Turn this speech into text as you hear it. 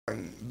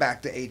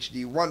back to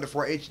HD.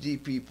 Wonderful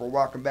HD people,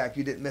 welcome back.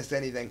 You didn't miss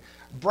anything.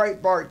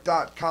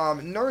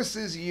 Breitbart.com,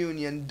 nurses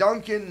union,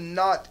 Duncan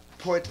not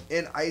put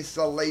in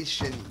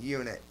isolation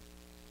unit.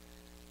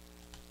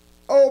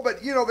 Oh,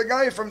 but you know, the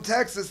guy from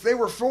Texas, they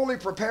were fully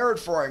prepared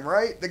for him,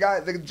 right?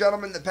 The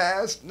gentleman that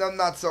passed? No,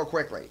 not so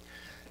quickly.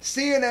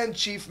 CNN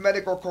chief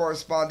medical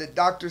correspondent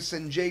Dr.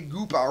 Sanjay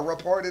Gupta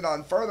reported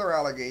on further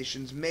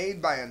allegations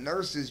made by a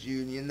nurses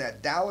union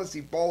that Dallas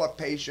Ebola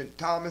patient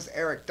Thomas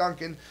Eric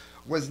Duncan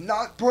was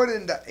not put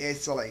into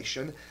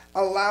isolation,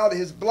 allowed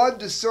his blood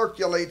to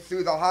circulate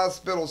through the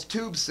hospital's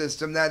tube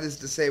system, that is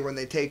to say when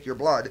they take your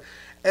blood,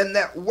 and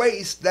that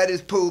waste, that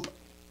is poop,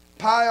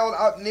 piled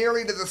up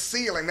nearly to the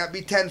ceiling, that'd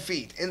be 10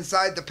 feet,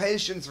 inside the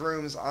patient's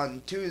rooms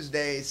on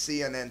Tuesday,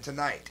 CNN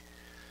Tonight.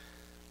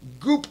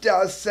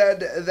 Gupta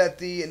said that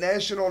the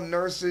National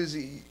Nurses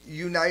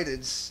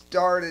United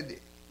stated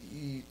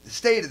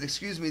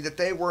that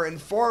they were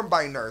informed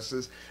by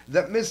nurses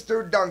that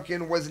Mr.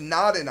 Duncan was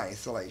not in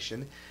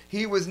isolation.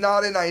 He was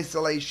not in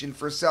isolation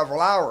for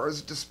several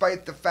hours,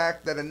 despite the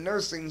fact that a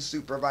nursing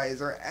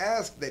supervisor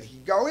asked that he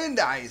go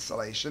into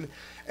isolation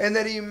and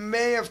that he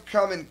may have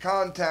come in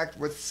contact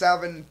with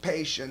 7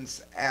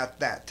 patients at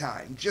that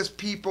time. Just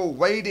people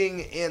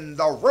waiting in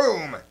the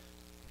room.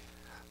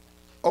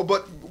 Oh,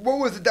 but what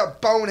was it, that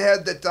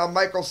bonehead that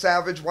Michael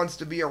Savage wants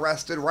to be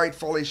arrested,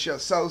 rightfully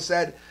so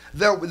said,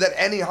 that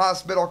any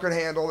hospital could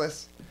handle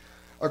this?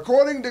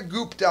 According to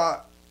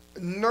Gupta,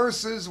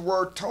 nurses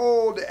were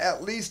told,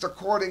 at least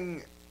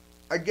according,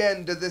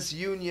 again, to this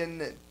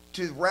union,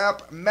 to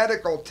wrap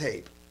medical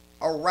tape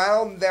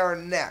around their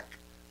neck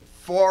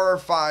 4 or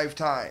 5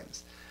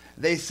 times.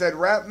 They said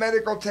wrap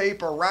medical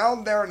tape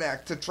around their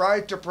neck to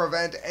try to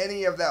prevent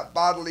any of that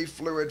bodily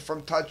fluid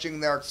from touching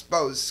their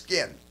exposed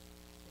skin.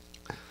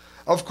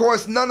 Of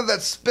course, none of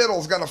that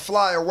spittle's going to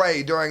fly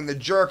away during the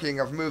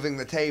jerking of moving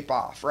the tape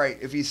off, right,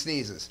 if he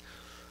sneezes.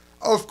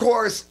 Of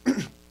course,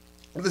 the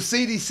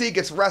CDC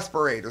gets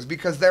respirators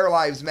because their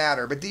lives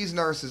matter, but these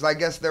nurses, I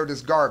guess they're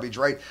just garbage,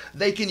 right?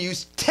 They can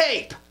use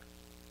tape!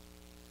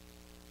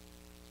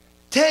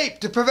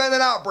 Tape to prevent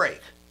an outbreak!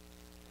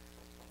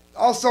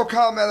 Also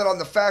commented on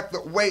the fact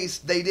that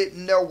waste, they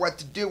didn't know what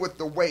to do with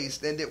the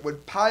waste, and it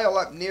would pile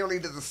up nearly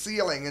to the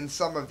ceiling in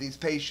some of these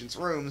patients'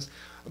 rooms,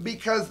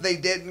 because they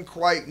didn't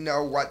quite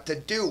know what to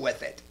do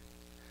with it.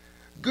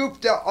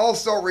 Gupta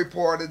also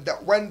reported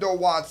that Wendell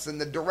Watson,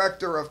 the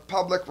director of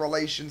public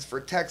relations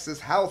for Texas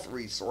Health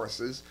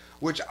Resources,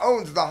 which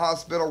owns the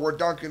hospital where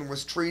Duncan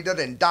was treated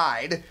and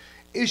died,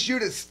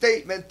 issued a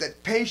statement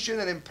that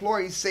patient and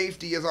employee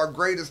safety is our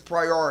greatest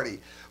priority.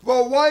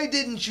 Well, why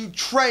didn't you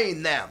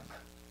train them?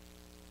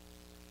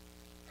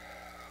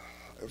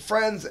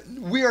 Friends,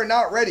 we are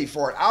not ready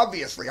for it,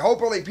 obviously.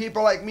 Hopefully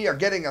people like me are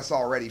getting us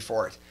all ready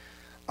for it.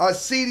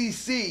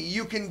 CDC,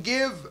 you can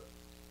give,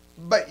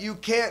 but you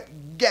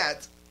can't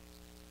get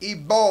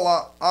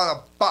Ebola on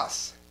a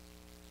bus.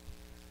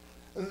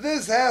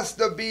 This has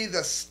to be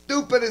the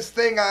stupidest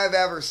thing I've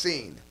ever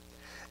seen.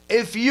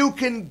 If you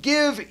can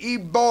give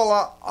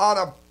Ebola on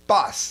a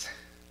bus,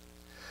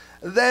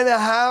 then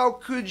how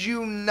could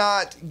you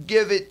not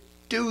give it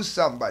to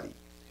somebody?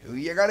 Who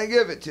you gonna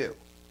give it to?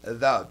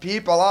 The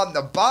people on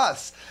the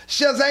bus.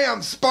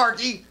 Shazam,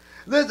 Sparky!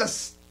 There's a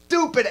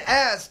stupid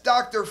ass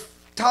Dr.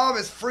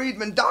 Thomas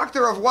Friedman,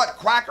 doctor of what,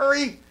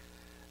 quackery?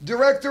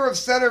 Director of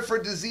Center for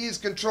Disease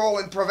Control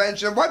and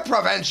Prevention. What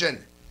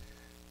prevention?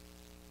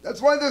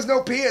 That's why there's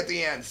no P at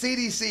the end.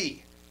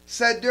 CDC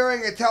said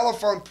during a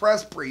telephone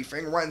press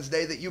briefing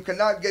Wednesday that you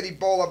cannot get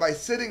Ebola by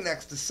sitting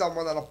next to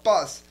someone on a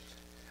bus,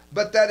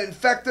 but that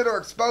infected or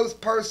exposed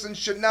persons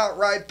should not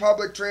ride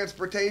public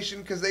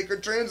transportation because they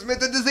could transmit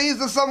the disease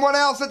to someone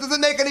else. That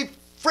doesn't make any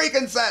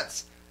freaking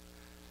sense.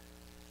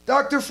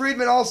 Dr.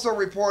 Friedman also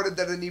reported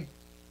that an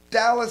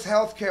Dallas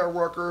healthcare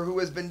worker who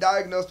has been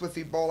diagnosed with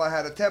Ebola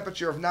had a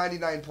temperature of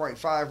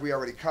 99.5. We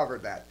already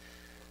covered that.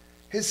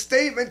 His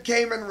statement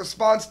came in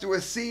response to a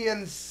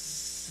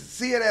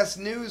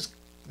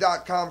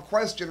CNSnews.com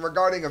question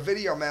regarding a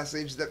video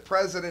message that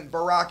President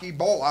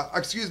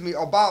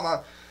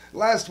Obama,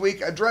 last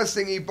week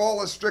addressing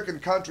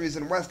Ebola-stricken countries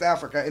in West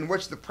Africa, in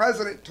which the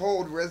president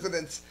told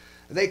residents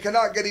they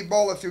cannot get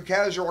Ebola through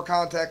casual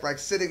contact like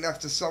sitting next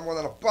to someone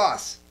on a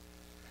bus.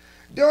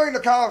 During the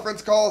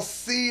conference call,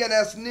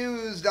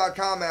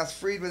 CNSnews.com asked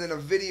Friedman in a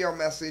video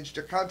message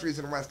to countries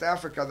in West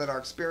Africa that are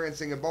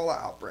experiencing Ebola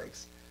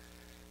outbreaks.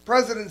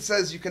 President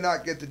says you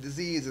cannot get the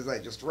disease, as I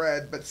just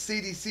read, but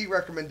CDC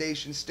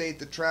recommendations state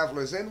that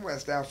travelers in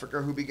West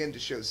Africa who begin to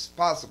show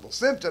possible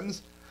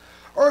symptoms,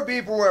 or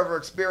people who ever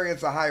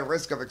experience a high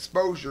risk of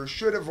exposure,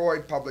 should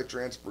avoid public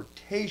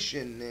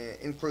transportation,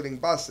 including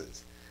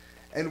buses.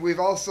 And we've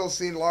also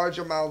seen large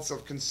amounts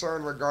of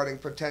concern regarding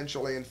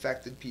potentially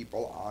infected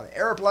people on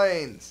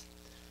airplanes.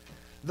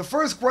 The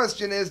first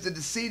question is, did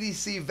the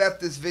CDC vet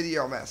this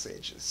video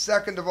message?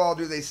 Second of all,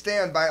 do they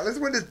stand by it?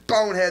 Listen to what this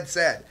bonehead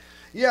said.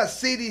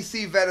 Yes,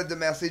 CDC vetted the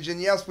message, and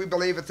yes, we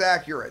believe it's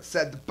accurate,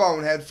 said the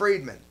bonehead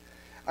Friedman.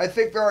 I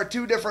think there are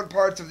 2 different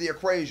parts of the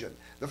equation.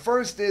 The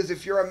first is,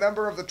 if you're a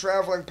member of the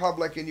traveling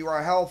public and you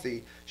are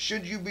healthy,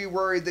 should you be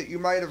worried that you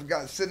might have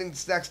got sitting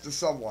next to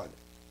someone?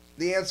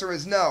 The answer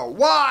is no.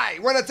 Why?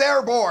 When it's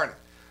airborne.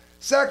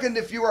 Second,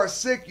 if you are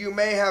sick, you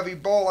may have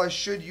Ebola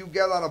should you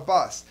get on a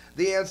bus.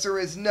 The answer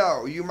is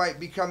no. You might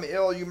become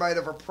ill. You might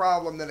have a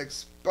problem that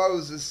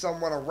exposes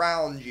someone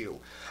around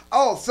you.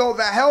 Oh, so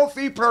the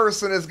healthy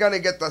person is going to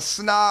get the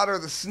snot or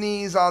the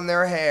sneeze on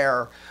their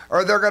hair,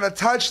 or they're going to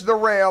touch the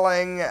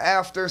railing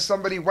after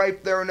somebody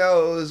wiped their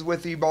nose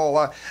with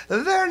Ebola.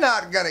 They're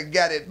not going to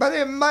get it, but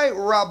it might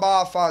rub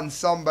off on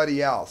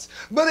somebody else.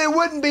 But it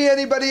wouldn't be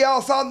anybody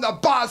else on the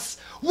bus,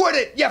 would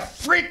it, you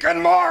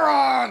freaking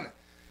moron?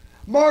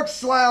 Mark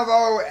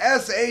Slavo,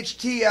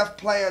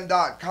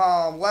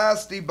 SHTFplan.com.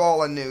 Last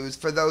Ebola news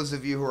for those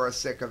of you who are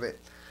sick of it.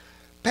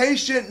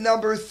 Patient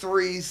number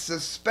 3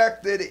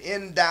 suspected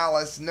in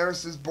Dallas,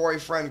 nurse's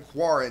boyfriend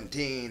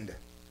quarantined.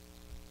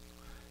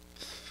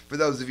 For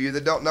those of you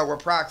that don't know where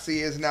proxy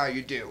is, now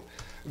you do.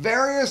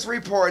 Various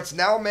reports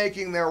now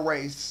making their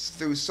way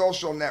through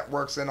social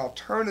networks and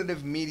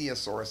alternative media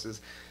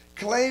sources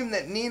claim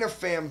that Nina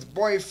Pham's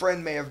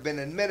boyfriend may have been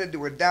admitted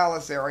to a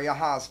Dallas area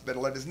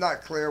hospital. It is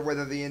not clear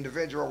whether the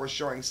individual was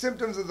showing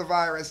symptoms of the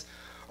virus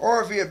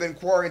or if he had been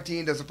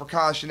quarantined as a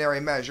precautionary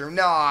measure.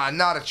 Nah,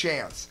 not a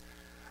chance.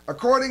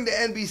 According to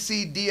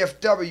NBC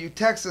DFW,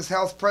 Texas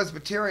Health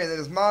Presbyterian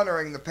is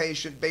monitoring the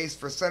patient based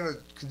for Centers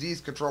for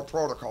Disease Control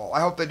protocol.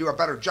 I hope they do a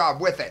better job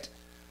with it.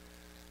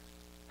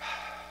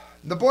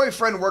 The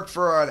boyfriend worked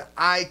for an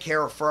eye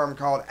care firm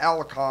called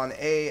Alcon,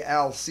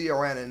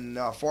 A-L-C-O-N, in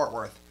Fort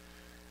Worth.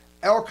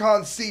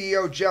 Alcon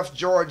CEO Jeff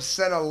George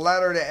sent a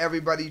letter to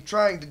everybody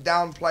trying to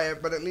downplay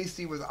it, but at least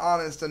he was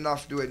honest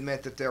enough to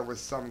admit that there was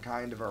some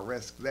kind of a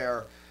risk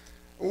there.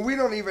 We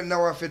don't even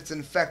know if it's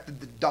infected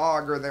the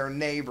dog or their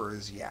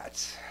neighbors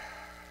yet.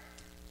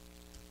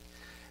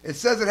 It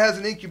says it has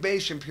an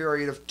incubation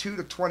period of 2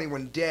 to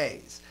 21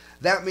 days.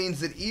 That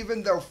means that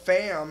even though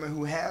Pham,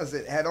 who has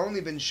it, had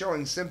only been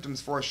showing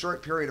symptoms for a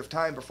short period of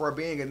time before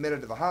being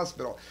admitted to the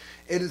hospital,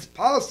 it is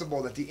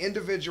possible that the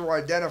individual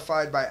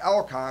identified by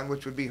Alcon,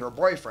 which would be her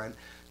boyfriend,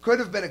 could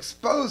have been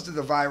exposed to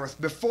the virus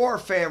before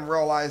Pham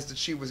realized that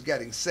she was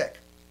getting sick.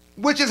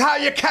 Which is how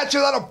you catch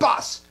it on a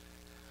bus!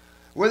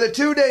 With a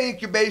 2-day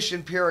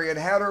incubation period,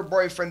 had her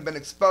boyfriend been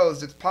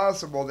exposed, it's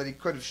possible that he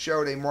could have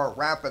showed a more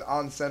rapid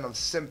onset of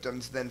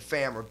symptoms than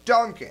Pham or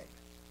Duncan.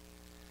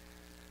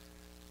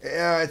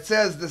 It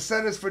says the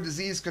Centers for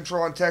Disease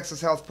Control and Texas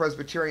Health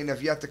Presbyterian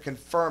have yet to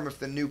confirm if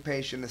the new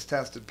patient is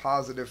tested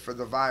positive for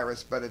the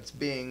virus, but it's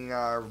being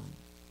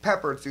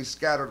peppered through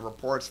scattered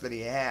reports that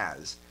he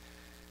has.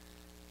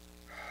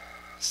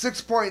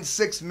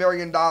 $6.6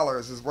 million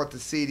is what the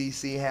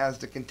CDC has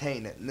to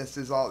contain it. And this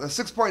is all,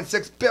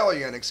 $6.6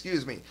 billion,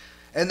 excuse me.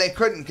 And they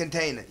couldn't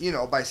contain it,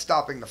 by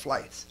stopping the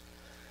flights.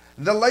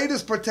 The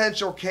latest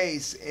potential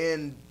case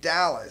in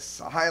Dallas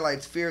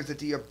highlights fears that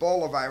the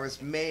Ebola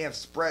virus may have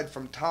spread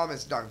from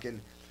Thomas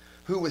Duncan,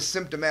 who was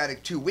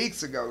symptomatic 2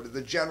 weeks ago, to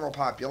the general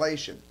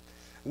population.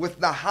 With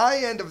the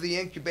high end of the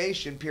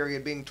incubation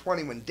period being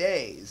 21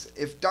 days,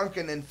 if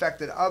Duncan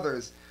infected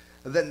others,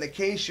 then the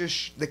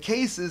cases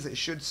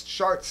should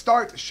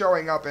start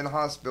showing up in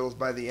hospitals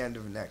by the end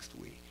of next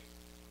week.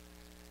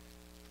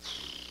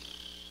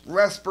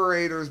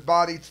 Respirators,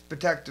 body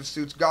protective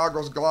suits,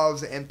 goggles,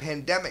 gloves, and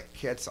pandemic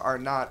kits are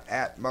not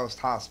at most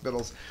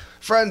hospitals.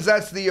 Friends,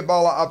 that's the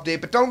Ebola update,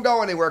 but don't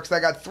go anywhere because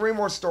I got 3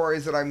 more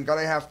stories that I'm going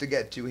to have to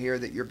get to here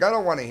that you're going to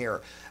want to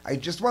hear. I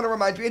just want to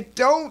remind you,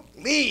 don't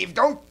leave,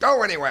 don't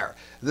go anywhere.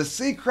 The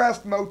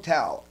Seacrest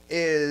Motel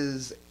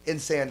is in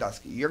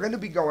Sandusky. You're going to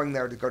be going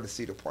there to go to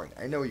Cedar Point.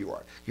 I know you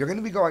are. You're going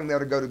to be going there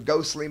to go to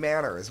Ghostly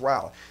Manor as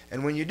well.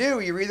 And when you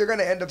do, you're either going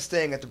to end up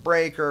staying at the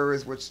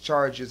Breakers, which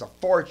charges a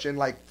fortune,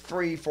 like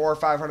 $300, $400,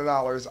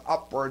 $500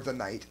 upwards a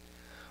night.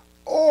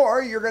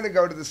 Or you're going to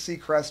go to the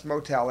Seacrest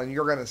Motel and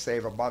you're going to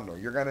save a bundle.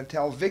 You're going to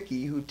tell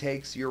Vicky, who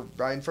takes your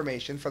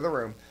information for the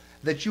room,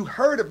 that you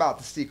heard about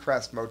the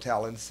Seacrest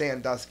Motel in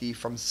Sandusky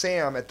from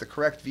Sam at the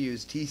Correct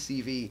Views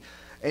TCV,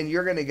 and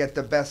you're going to get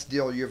the best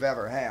deal you've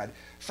ever had.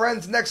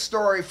 Friends, next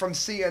story from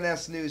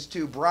CNS News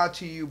 2, brought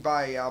to you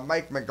by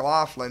Mike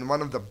McLaughlin,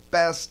 one of the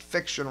best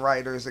fiction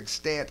writers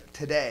extant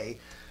today.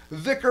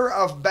 Vicar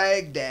of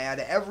Baghdad,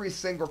 every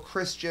single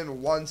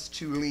Christian wants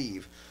to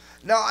leave.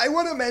 Now, I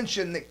want to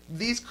mention that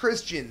these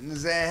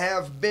Christians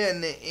have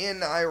been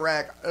in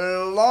Iraq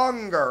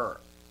longer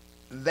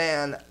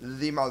than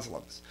the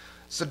Muslims.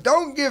 So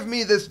don't give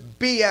me this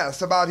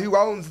BS about who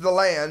owns the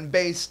land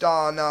based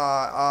on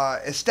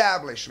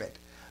establishment.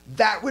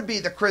 That would be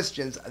the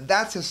Christians.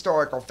 That's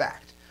historical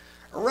fact.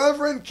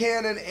 Reverend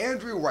Canon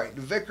Andrew White,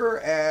 vicar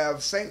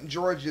of St.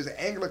 George's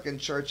Anglican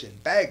Church in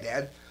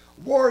Baghdad,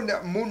 warned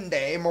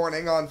Monday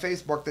morning on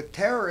Facebook that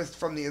terrorists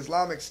from the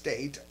Islamic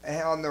State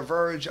are on the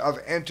verge of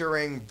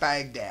entering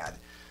Baghdad.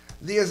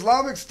 The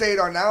Islamic State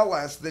are now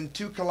less than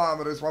 2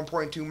 kilometers,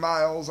 1.2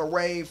 miles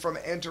away from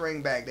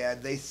entering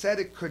Baghdad. They said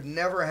it could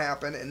never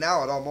happen, and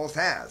now it almost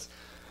has.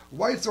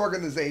 White's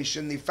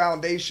organization, the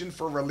Foundation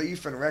for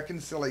Relief and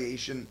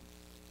Reconciliation,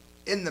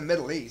 in the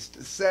Middle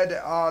East, said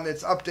on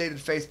its updated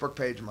Facebook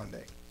page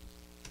Monday.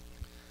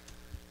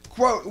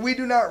 Quote, "We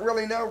do not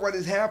really know what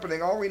is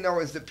happening. All we know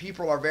is that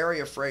people are very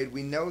afraid.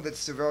 We know that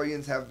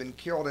civilians have been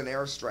killed in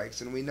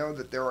airstrikes, and we know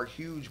that there are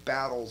huge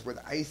battles with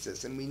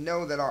ISIS, and we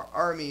know that our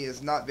army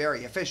is not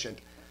very efficient."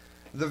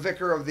 The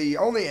vicar of the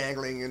only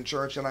Anglican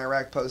church in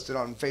Iraq posted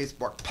on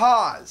Facebook.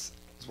 Pause.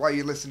 That's why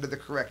you listen to the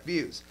correct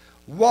views.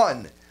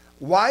 1.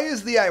 Why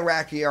is the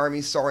Iraqi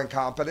army so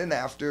incompetent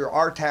after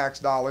our tax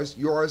dollars,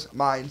 yours,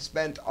 mine,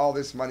 spent all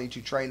this money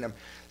to train them?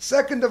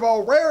 Second of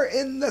all, where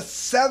in the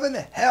seven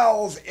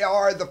hells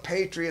are the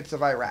patriots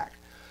of Iraq?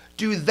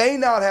 Do they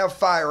not have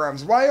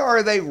firearms? Why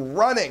are they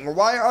running?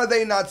 Why are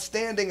they not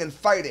standing and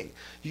fighting?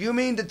 You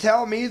mean to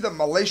tell me the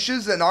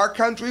militias in our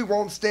country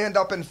won't stand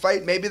up and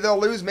fight? Maybe they'll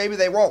lose, maybe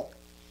they won't.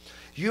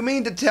 You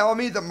mean to tell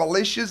me the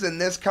militias in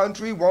this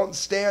country won't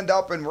stand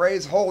up and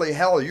raise holy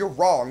hell? You're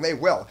wrong, they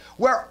will.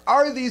 Where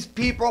are these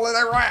people in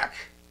Iraq?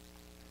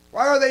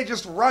 Why are they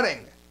just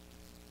running?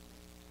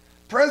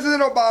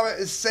 President Obama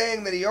is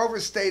saying that he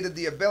overstated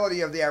the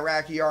ability of the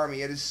Iraqi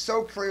army. It is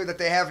so clear that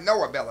they have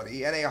no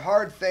ability, and a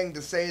hard thing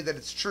to say that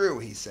it's true,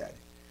 he said.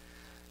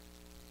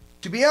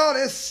 To be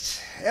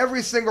honest,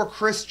 every single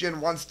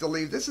Christian wants to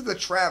leave. This is a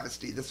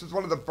travesty. This was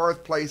one of the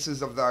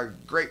birthplaces of the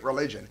great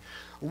religion.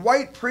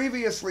 White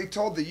previously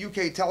told the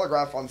UK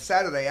Telegraph on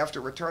Saturday after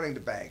returning to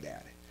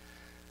Baghdad.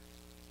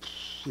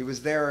 He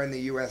was there in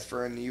the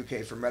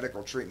UK for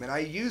medical treatment. "I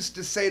used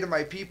to say to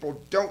my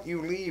people, don't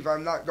you leave,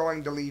 I'm not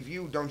going to leave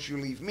you, don't you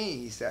leave me,"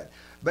 he said.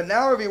 "But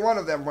now every one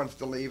of them wants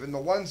to leave, and the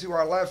ones who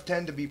are left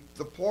tend to be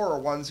the poorer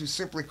ones who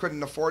simply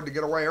couldn't afford to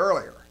get away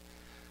earlier."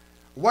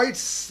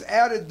 White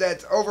added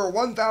that over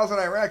 1,000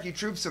 Iraqi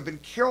troops have been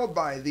killed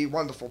by the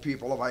wonderful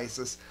people of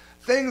ISIS.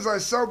 "Things are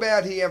so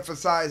bad," he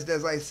emphasized,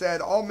 "as I said,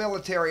 all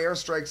military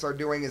airstrikes are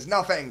doing is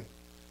nothing.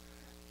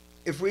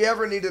 If we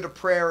ever needed a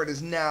prayer, it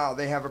is now.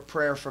 They have a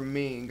prayer from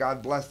me, and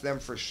God bless them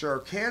for sure."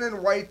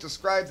 Canon White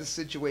described the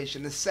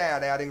situation as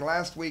sad, adding,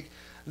 "Last week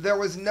there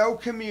was no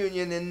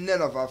communion in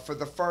Nineveh for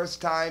the first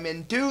time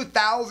in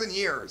 2,000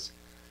 years.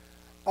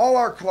 All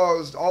are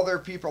closed, all their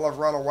people have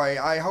run away.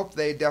 I hope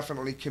they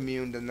definitely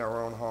communed in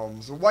their own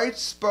homes." White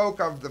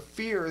spoke of the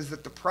fears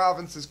that the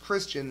province's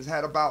Christians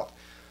had about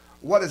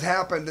what has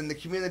happened in the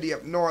community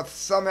up north.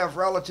 Some have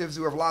relatives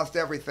who have lost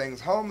everything,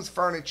 homes,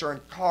 furniture,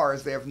 and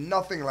cars. They have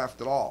nothing left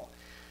at all.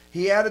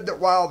 He added that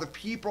while the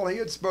people he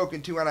had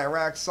spoken to in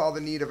Iraq saw the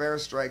need of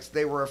airstrikes,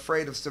 they were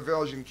afraid of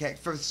civilian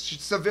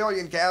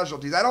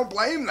casualties. I don't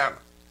blame them.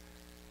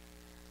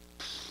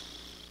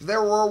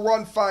 There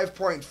were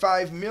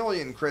 5.5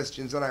 million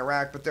Christians in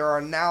Iraq, but there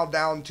are now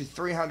down to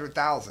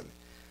 300,000.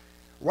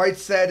 White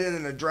said in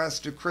an address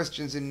to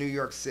Christians in New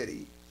York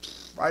City.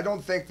 "I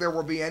don't think there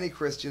will be any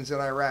Christians in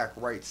Iraq,"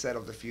 White said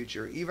of the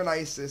future. Even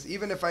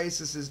if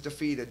ISIS is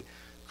defeated,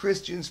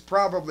 Christians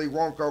probably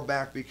won't go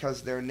back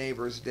because their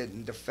neighbors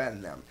didn't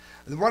defend them.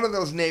 And one of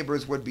those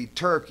neighbors would be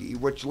Turkey,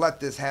 which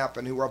let this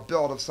happen, who are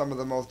built of some of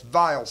the most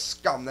vile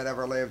scum that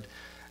ever lived.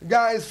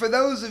 Guys, for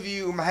those of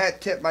you who hat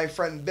tip my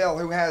friend Bill,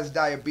 who has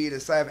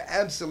diabetes, I have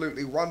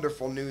absolutely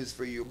wonderful news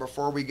for you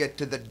before we get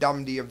to the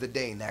dumbdee of the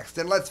day next.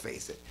 And let's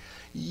face it,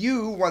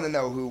 you want to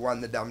know who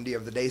won the dumbdee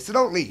of the day, so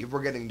don't leave.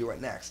 We're getting to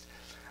it next.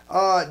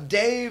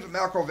 Dave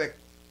Malkovic,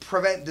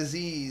 Prevent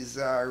Disease,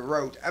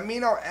 wrote,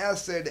 amino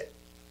acid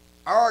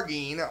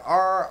arginine,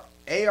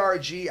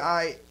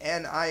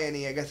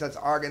 arginine, I guess that's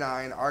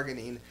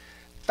arginine,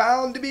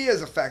 found to be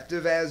as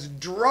effective as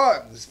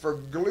drugs for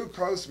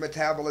glucose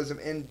metabolism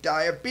in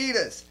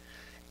diabetes.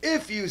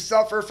 If you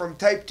suffer from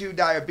type 2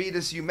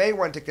 diabetes, you may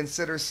want to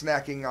consider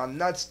snacking on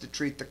nuts to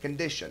treat the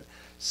condition.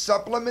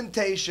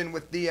 Supplementation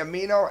with the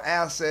amino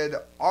acid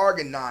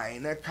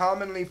arginine,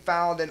 commonly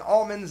found in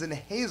almonds and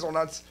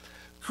hazelnuts,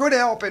 could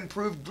help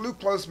improve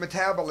glucose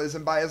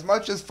metabolism by as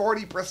much as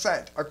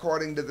 40%,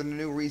 according to the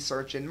new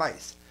research in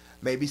mice.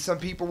 Maybe some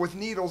people with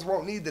needles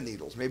won't need the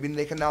needles. Maybe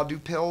they can now do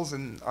pills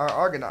and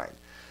arginine.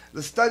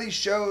 The study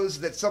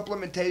shows that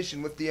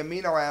supplementation with the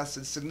amino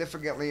acids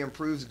significantly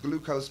improves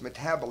glucose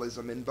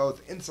metabolism in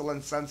both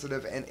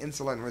insulin-sensitive and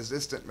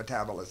insulin-resistant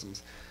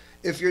metabolisms.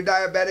 If you're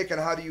diabetic and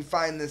how do you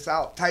find this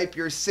out, type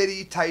your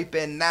city, type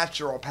in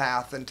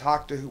naturopath, and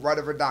talk to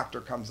whatever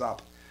doctor comes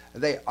up.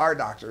 They are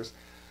doctors.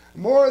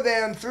 More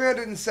than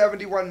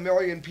 371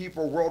 million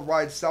people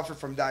worldwide suffer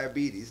from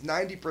diabetes,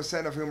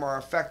 90% of whom are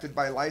affected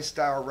by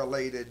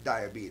lifestyle-related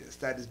diabetes.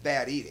 That is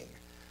bad eating.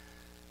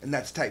 And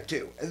that's type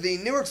 2. The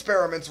new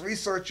experiments,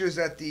 researchers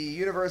at the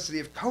University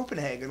of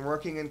Copenhagen,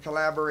 working in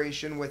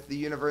collaboration with the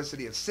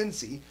University of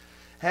Cincy,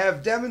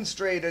 have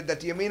demonstrated that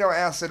the amino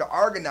acid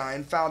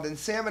arginine found in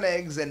salmon,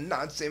 eggs, and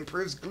nuts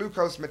improves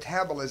glucose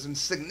metabolism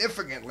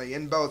significantly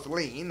in both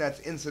lean,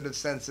 that's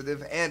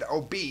insulin-sensitive, and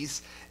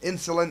obese,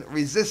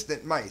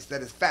 insulin-resistant mice,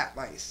 that is fat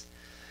mice.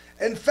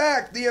 In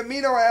fact, the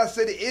amino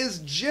acid is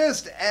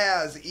just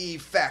as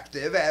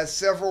effective as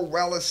several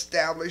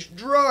well-established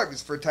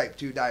drugs for type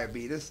 2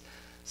 diabetes,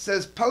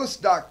 says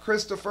postdoc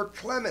Christopher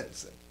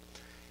Clemenson.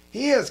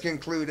 He has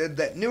concluded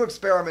that new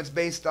experiments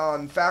based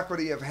on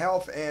Faculty of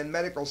Health and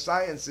Medical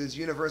Sciences,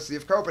 University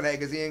of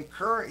Copenhagen,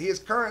 he is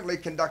currently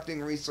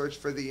conducting research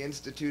for the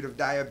Institute of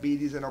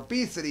Diabetes and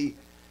Obesity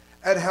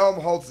at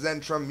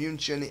Helmholtz-Zentrum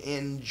München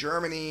in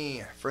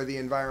Germany for the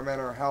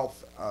environmental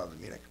health of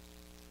Munich.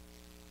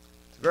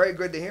 It's very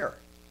good to hear.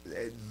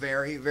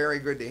 Very, very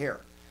good to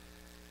hear.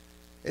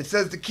 It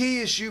says the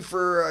key issue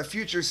for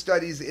future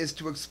studies is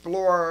to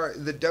explore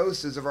the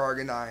doses of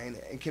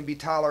arginine and can be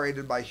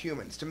tolerated by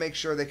humans to make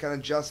sure they can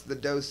adjust the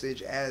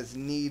dosage as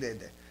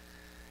needed.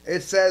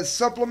 It says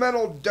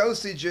supplemental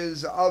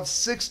dosages of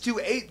 6 to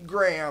 8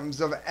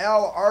 grams of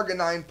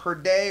L-arginine per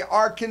day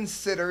are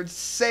considered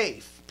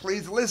safe.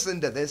 Please listen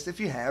to this if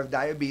you have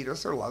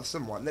diabetes or love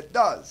someone that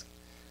does.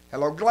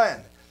 Hello,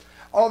 Glenn.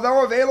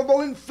 Although available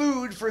in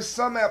food for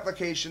some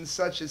applications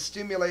such as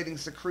stimulating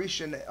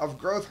secretion of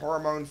growth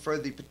hormone for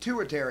the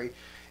pituitary,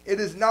 it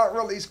is not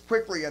released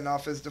quickly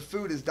enough as the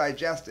food is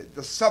digested.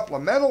 The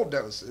supplemental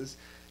doses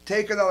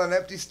taken on an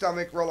empty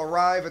stomach will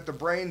arrive at the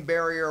brain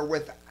barrier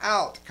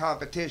without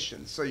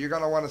competition. So you're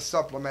going to want to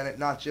supplement it,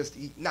 not just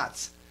eat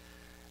nuts.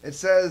 It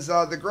says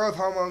the growth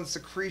hormone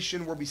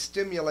secretion will be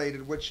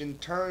stimulated, which in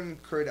turn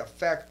could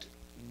affect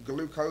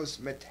glucose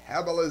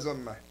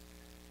metabolism.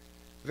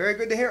 Very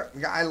good to hear.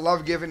 I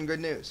love giving good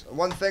news.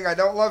 One thing I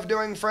don't love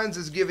doing, friends,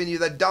 is giving you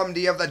the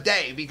dumbdee of the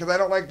day because I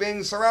don't like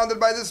being surrounded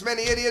by this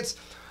many idiots.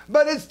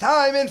 But it's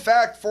time, in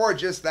fact, for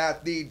just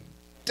that, the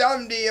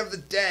dumbdee of the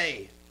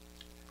day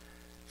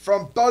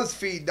from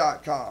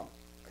BuzzFeed.com.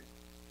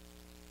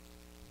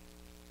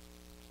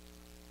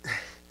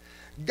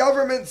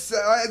 Governments,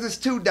 there's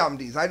 2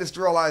 dumbdees. I just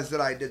realized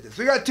that I did this.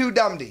 We got 2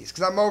 dumbdees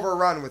because I'm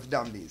overrun with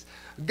dumbdees.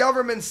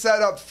 Government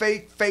set up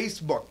fake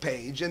Facebook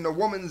page in the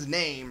woman's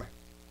name.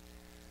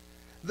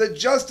 The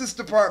Justice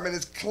Department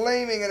is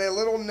claiming in a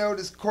little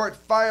notice court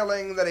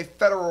filing that a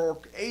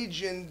federal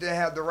agent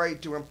had the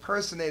right to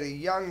impersonate a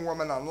young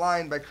woman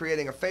online by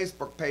creating a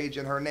Facebook page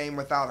in her name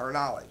without her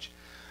knowledge.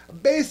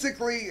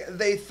 Basically,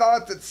 they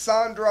thought that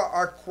Sandra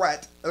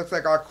Arquette, it looks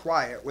like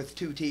Arquiet with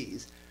 2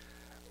 T's,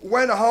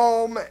 went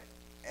home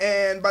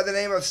and by the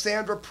name of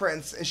Sandra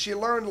Prince, and she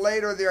learned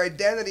later their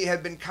identity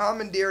had been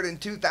commandeered in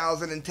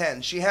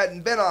 2010. She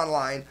hadn't been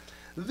online.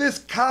 This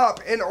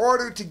cop, in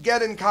order to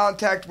get in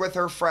contact with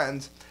her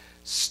friends,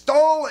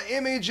 stole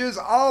images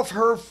of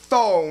her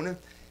phone,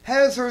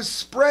 has her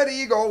spread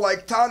eagle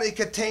like Tawny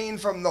Katane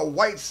from the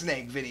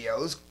Whitesnake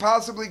videos,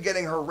 possibly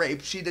getting her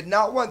raped. She did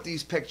not want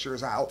these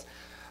pictures out.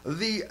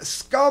 The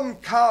scum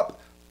cop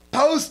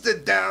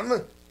posted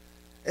them.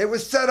 It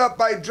was set up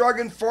by Drug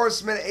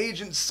Enforcement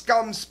Agent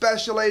Scum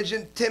Special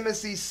Agent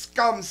Timothy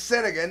Scum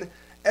Sinnigan,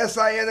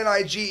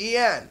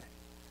 S-I-N-N-I-G-E-N.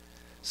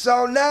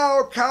 So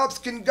now cops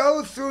can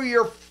go through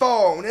your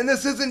phone, and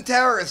this isn't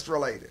terrorist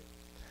related.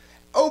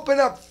 Open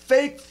up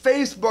fake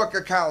Facebook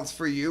accounts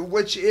for you,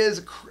 which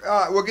is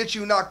will get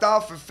you knocked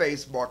off of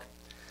Facebook.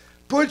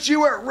 Put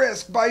you at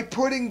risk by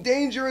putting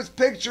dangerous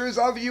pictures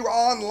of you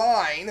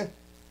online.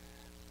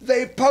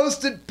 They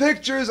posted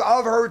pictures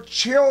of her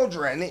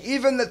children.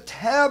 Even the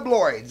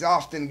tabloids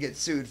often get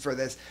sued for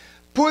this.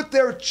 Put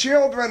their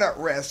children at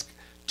risk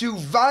to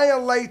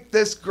violate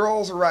this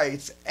girl's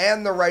rights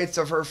and the rights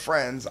of her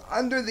friends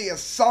under the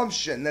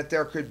assumption that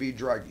there could be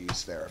drug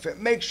use there. If it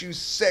makes you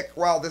sick,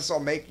 well, this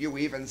will make you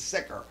even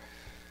sicker.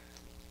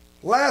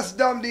 Last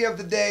dumbdee of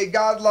the day,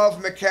 God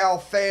love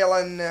Mikhail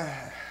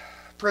Thalen,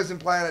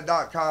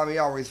 prisonplanet.com. He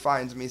always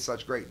finds me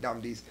such great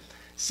dumbdees.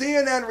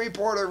 CNN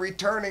reporter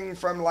returning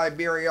from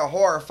Liberia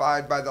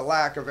horrified by the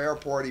lack of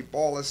airport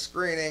Ebola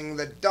screening.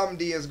 The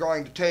dumbdee is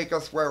going to take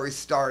us where we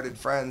started,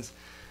 friends.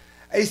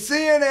 A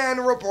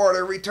CNN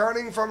reporter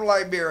returning from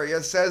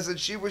Liberia says that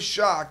she was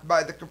shocked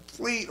by the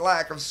complete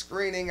lack of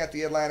screening at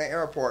the Atlanta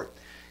airport.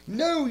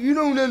 No, you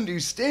don't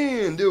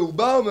understand.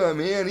 Obama,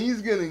 man,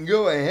 he's going to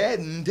go ahead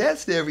and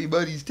test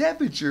everybody's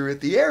temperature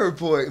at the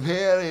airport,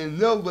 man, and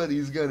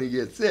nobody's going to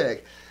get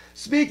sick.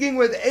 Speaking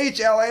with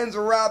HLN's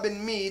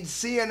Robin Meade,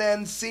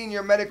 CNN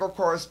senior medical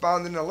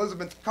correspondent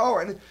Elizabeth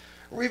Cohen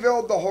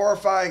revealed the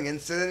horrifying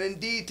incident in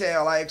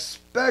detail. I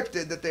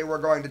expected that they were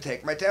going to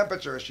take my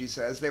temperature, she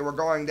says. They were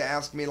going to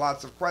ask me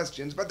lots of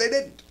questions, but they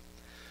didn't.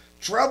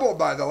 Troubled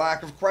by the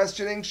lack of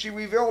questioning, she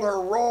revealed her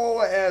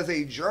role as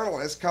a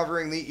journalist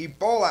covering the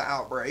Ebola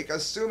outbreak,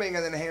 assuming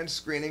an enhanced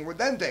screening would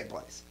then take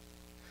place.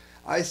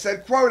 I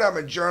said, quote, I'm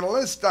a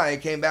journalist. I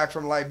came back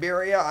from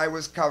Liberia. I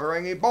was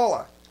covering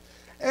Ebola.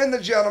 And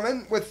the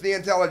gentleman, with the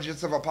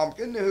intelligence of a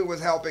pumpkin, who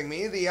was helping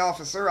me, the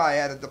officer, I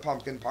added the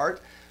pumpkin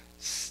part,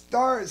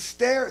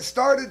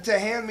 started to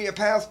hand me a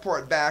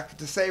passport back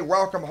to say,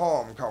 welcome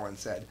home, Cohen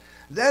said.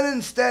 Then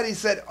instead he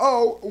said,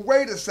 oh,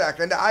 wait a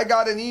second, I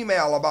got an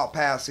email about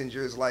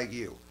passengers like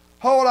you.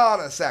 Hold on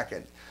a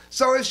second.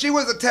 So if she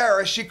was a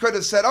terrorist, she could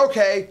have said,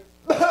 okay,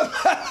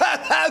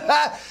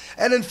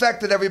 and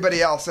infected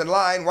everybody else in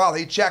line while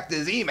he checked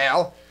his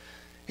email.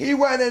 He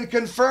went and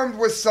confirmed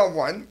with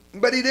someone,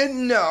 but he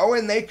didn't know,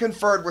 and they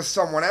conferred with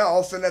someone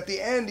else, and at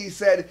the end he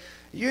said,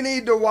 you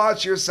need to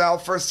watch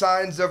yourself for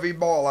signs of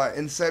Ebola,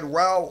 and said,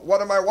 well,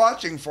 what am I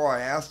watching for,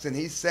 I asked, and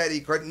he said he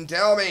couldn't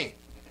tell me.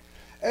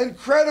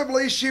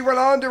 Incredibly, she went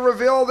on to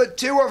reveal that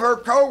 2 of her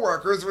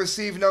co-workers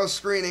received no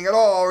screening at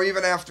all,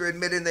 even after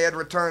admitting they had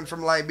returned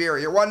from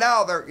Liberia. Well,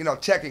 now they're,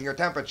 checking your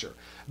temperature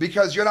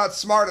because you're not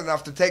smart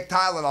enough to take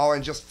Tylenol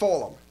and just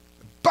fool them.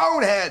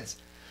 Boneheads!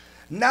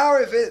 Now,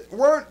 if it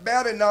weren't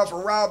bad enough,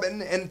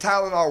 Robin, and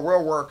Tylenol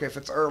will work if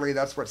it's early,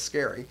 that's what's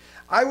scary.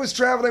 I was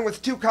traveling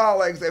with 2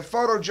 colleagues, a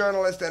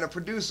photojournalist and a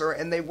producer,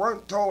 and they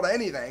weren't told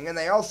anything, and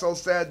they also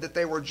said that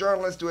they were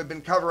journalists who had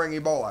been covering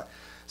Ebola.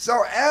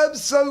 So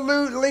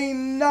absolutely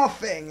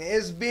nothing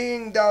is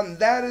being done.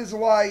 That is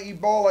why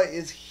Ebola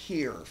is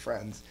here,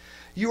 friends.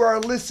 You are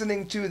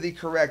listening to the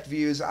correct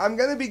views. I'm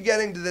going to be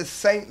getting to this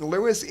St.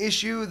 Louis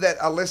issue that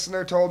a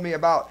listener told me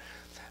about,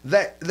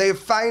 that they're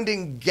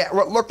finding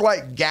what look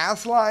like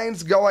gas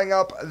lines going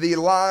up the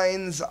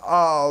lines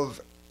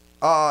of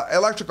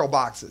electrical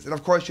boxes. And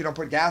of course, you don't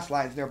put gas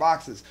lines near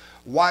boxes.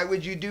 Why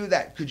would you do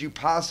that? Could you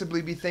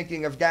possibly be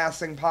thinking of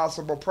gassing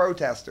possible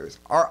protesters?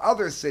 Are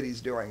other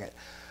cities doing it?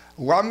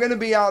 Well, I'm going to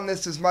be on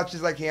this as much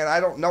as I can. I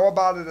don't know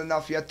about it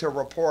enough yet to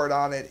report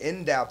on it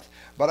in depth,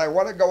 but I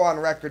want to go on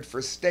record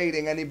for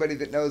stating anybody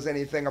that knows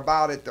anything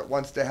about it that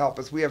wants to help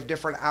us. We have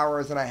different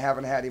hours, and I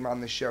haven't had him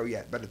on the show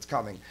yet, but it's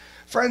coming.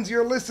 Friends,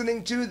 you're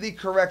listening to The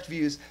Correct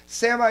Views.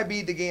 Sam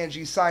I.B.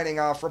 DeGangi signing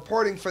off,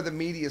 reporting for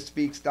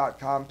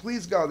themediaspeaks.com.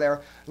 Please go there.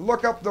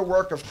 Look up the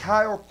work of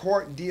Kyle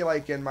Court,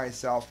 D-Lake, and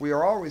myself. We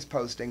are always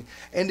posting.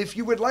 And if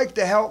you would like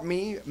to help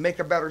me make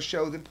a better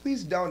show, then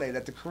please donate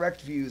at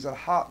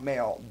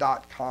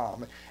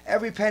thecorrectviews@hotmail.com.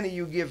 Every penny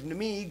you give to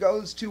me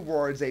goes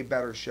towards a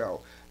better show.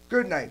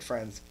 Good night,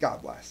 friends.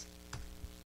 God bless.